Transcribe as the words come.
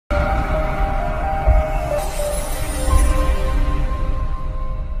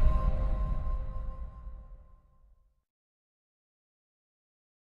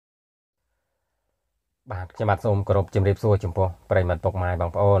បាទខ្ញុំបាទសូមគោរពជំរាបសួរចំពោះប្រិយមិត្តពុកម៉ែបង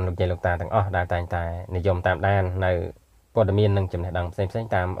ប្អូនលោកយាយលោកតាទាំងអស់ដែលតែងតែនិយមតាមដាននៅព័ត៌មាននិងចំណេះដឹងផ្សេង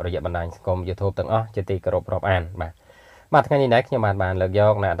ៗតាមរយៈបណ្ដាញសង្គម YouTube ទាំងអស់ជាទីគោរពរាប់អានបាទថ្ងៃនេះដែរខ្ញុំបានលើកយ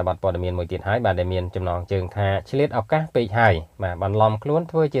កនៅអត្ថបទព័ត៌មានមួយទៀតហើយបាទដែលមានចំណងជើងថាឆ្លៀតឱកាសពេកហើយបាទបន្លំខ្លួន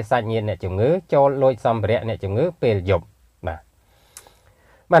ធ្វើជាសាច់ញាតិអ្នកជំងឺចូលលួចសម្ភារៈអ្នកជំងឺពេលយប់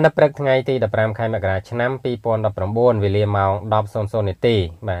បាទនៅព្រឹកថ្ងៃទី15ខែមករាឆ្នាំ2019វេលាម៉ោង 10:00 នាទី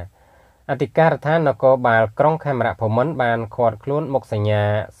បាទអធិការដ្ឋាននគរបាលក្រុងខេមរភូមិន្ទបានឃាត់ខ្លួនមុខសញ្ញា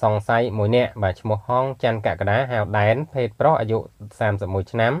សង្ស័យមួយនាក់បាទឈ្មោះហងច័ន្ទកក្កដាហៅដែនភេទប្រុសអាយុ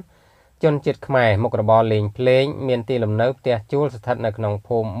31ឆ្នាំជនជាតិខ្មែរមុខរបរលេងភ្លេងមានទីលំនៅផ្ទះជួលស្ថិតនៅក្នុង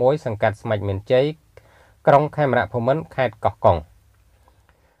ភូមិមួយសង្កាត់ស្មាច់មានជ័យក្រុងខេមរភូមិន្ទខេត្តកោះកុង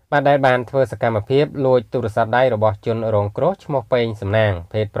បាទដែលបានធ្វើសកម្មភាពលួចទូរស័ព្ទដៃរបស់ជនរងគ្រោះឈ្មោះប៉េងសំណាង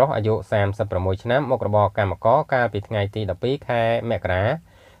ភេទប្រុសអាយុ36ឆ្នាំមុខរបរកម្មករកាលពីថ្ងៃទី12ខែមករា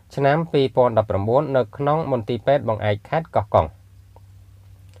ឆ្នាំ2019នៅក្នុងមន្ទីរពេទ្យបង្អែកខេត្តកោះកុង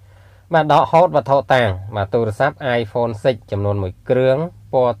បាទដកហូតវត្ថុតាងបាទទូរស័ព្ទ iPhone 6 ចំនួន1គ្រឿង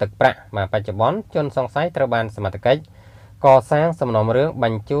ពណ៌ទឹកប្រាក់បាទបច្ចុប្បន្នជនសង្ស័យត្រូវបានសមត្ថកិច្ចកសាងសំណុំរឿងប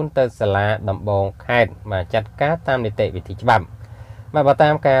ញ្ជូនទៅសាលាដំបងខេត្តបាទចាត់ការតាមនីតិវិធីច្បាប់បាទតា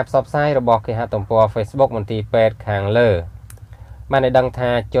មការផ្សព្វផ្សាយរបស់គេហទំព័រ Facebook មន្ទីរពេទ្យខាងលើបានឲ្យដឹង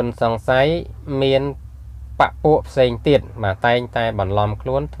ថាជនសង្ស័យមានបពួកផ្សេងទៀតបាទតែងតែបន្លំខ្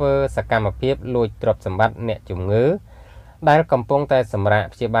លួនធ្វើសកម្មភាពលួចទ្រព្យសម្បត្តិអ្នកជំងឺដែលកំពុងតែសម្រាក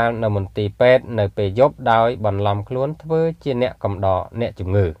ព្យាបាលនៅមន្ទីរពេទ្យនៅពេលយប់ដោយបន្លំខ្លួនធ្វើជាអ្នកកំដរអ្នកជំ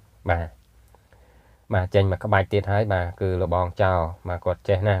ងឺបាទចេញមកក្បាច់ទៀតហើយបាទគឺលបងចៅបាទគាត់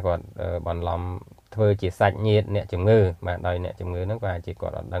ចេះណាគាត់បន្លំធ្វើជាសាច់ញាតិអ្នកជំងឺបាទដោយអ្នកជំងឺហ្នឹងបាទជាគា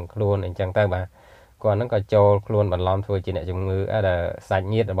ត់អត់ដឹងខ្លួនអញ្ចឹងទៅបាទគាត់ហ្នឹងក៏ចូលខ្លួនបន្លំធ្វើជាអ្នកជំងឺសាច់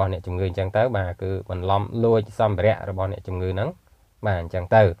ញាតិរបស់អ្នកជំងឺអញ្ចឹងទៅបាទគឺបន្លំលួចសម្ភារៈរបស់អ្នកជំងឺហ្នឹងបាទអញ្ចឹង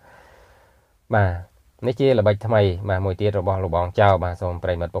ទៅបាទនេះជាល្បិចថ្មីបាទមួយទៀតរបស់លោកបងចៅបាទសូមប្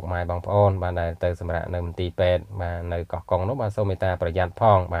រិយមិត្តពុកម៉ែបងប្អូនបាទដែលទៅសម្រាប់នៅមន្ទីរពេទ្យបាទនៅកោះកុងនោះបាទសូមមេត្តាប្រយ័ត្នផ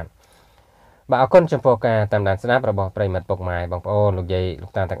ងបាទអរគុណចំពោះការតាមដានស្ដាប់របស់ប្រិយមិត្តពុកម៉ែបងប្អូនលោកយាយលោ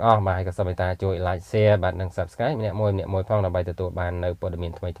កតាទាំងអស់បាទហើយក៏សូមមេត្តាជួយ like share បាទនិង subscribe ម្នាក់មួយផងដើម្បីទទួលបាននៅព័ត៌មា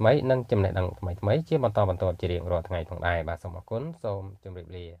នថ្មីៗនិងចំណេះដឹងថ្មីៗជាបន្តជារៀងរាល់ថ្ងៃផងដែរបាទសូមអរគុណសូមជម្រាប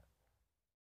លា